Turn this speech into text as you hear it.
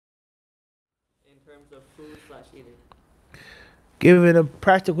terms of food slash eating. Give it a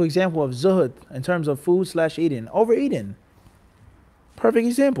practical example of zuhud in terms of food slash eating. Overeating. Perfect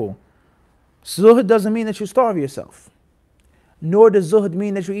example. Zuhud doesn't mean that you starve yourself. Nor does zuhud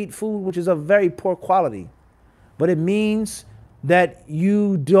mean that you eat food which is of very poor quality. But it means that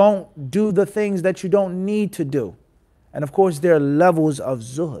you don't do the things that you don't need to do. And of course, there are levels of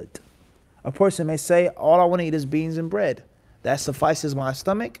zuhud. A person may say, all I want to eat is beans and bread. That suffices my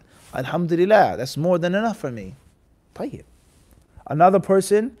stomach. Alhamdulillah, that's more than enough for me. Tayyib. Another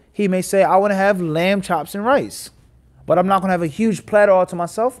person, he may say, I want to have lamb chops and rice. But I'm not going to have a huge platter all to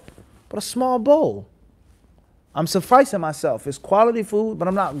myself, but a small bowl. I'm sufficing myself. It's quality food, but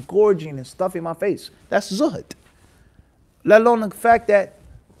I'm not gorging and stuffing my face. That's zuhud. Let alone the fact that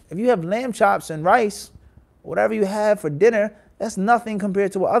if you have lamb chops and rice, whatever you have for dinner, that's nothing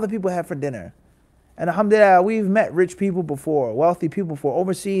compared to what other people have for dinner. And alhamdulillah, we've met rich people before, wealthy people before,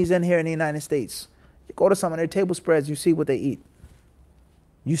 overseas and here in the United States. You go to some of their table spreads, you see what they eat.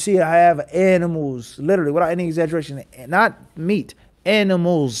 You see I have animals, literally, without any exaggeration, not meat,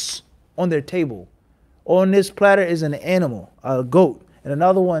 animals on their table. On this platter is an animal, a goat, and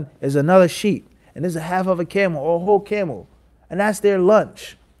another one is another sheep, and there's a half of a camel or a whole camel. And that's their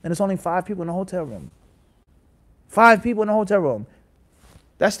lunch. And it's only 5 people in the hotel room. 5 people in the hotel room.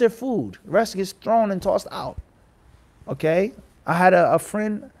 That's their food. The rest gets thrown and tossed out. Okay? I had a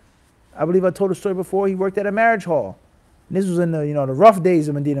friend, I believe I told the story before, he worked at a marriage hall. And this was in the, the rough days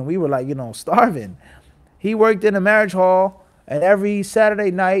of Medina. We were like, starving. He worked in a marriage hall, and every Saturday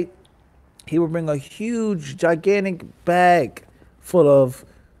night, he would bring a huge, gigantic bag full of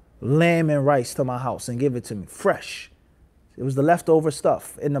lamb and rice to my house and give it to me, fresh. It was the leftover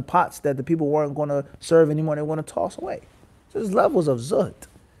stuff in the pots that the people weren't going to serve anymore. They want to toss away. So there's levels of zuhd.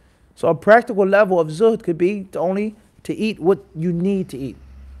 So a practical level of zuhd could be only to eat what you need to eat.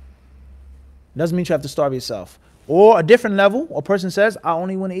 Doesn't mean you have to starve yourself. Or a different level, a person says, I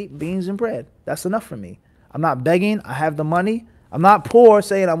only want to eat beans and bread. That's enough for me. I'm not begging. I have the money. I'm not poor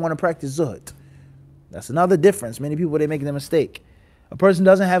saying I want to practice zuhd. That's another difference. Many people, they make the mistake. A person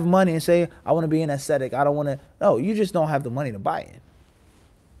doesn't have money and say, I want to be an ascetic. I don't want to. No, you just don't have the money to buy it.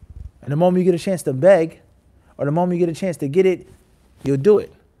 And the moment you get a chance to beg, or the moment you get a chance to get it, you'll do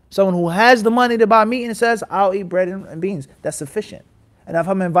it. Someone who has the money to buy meat and says, I'll eat bread and beans, that's sufficient. And if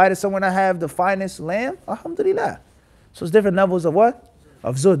I'm invited somewhere and I have the finest lamb, alhamdulillah. So it's different levels of what?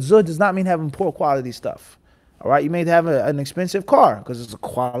 Of zuhd. Zuhd does not mean having poor quality stuff. All right, you may have an expensive car because it's a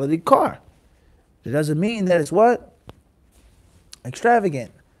quality car. It doesn't mean that it's what?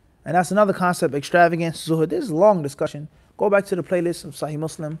 Extravagant. And that's another concept, extravagant, zuhd. This is a long discussion. Go back to the playlist of Sahih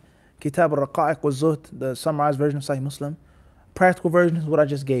Muslim, Kitab al-Raqa'iq wa Zuhd, the summarized version of Sahih Muslim. Practical version is what I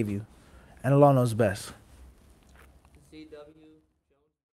just gave you. And Allah knows best.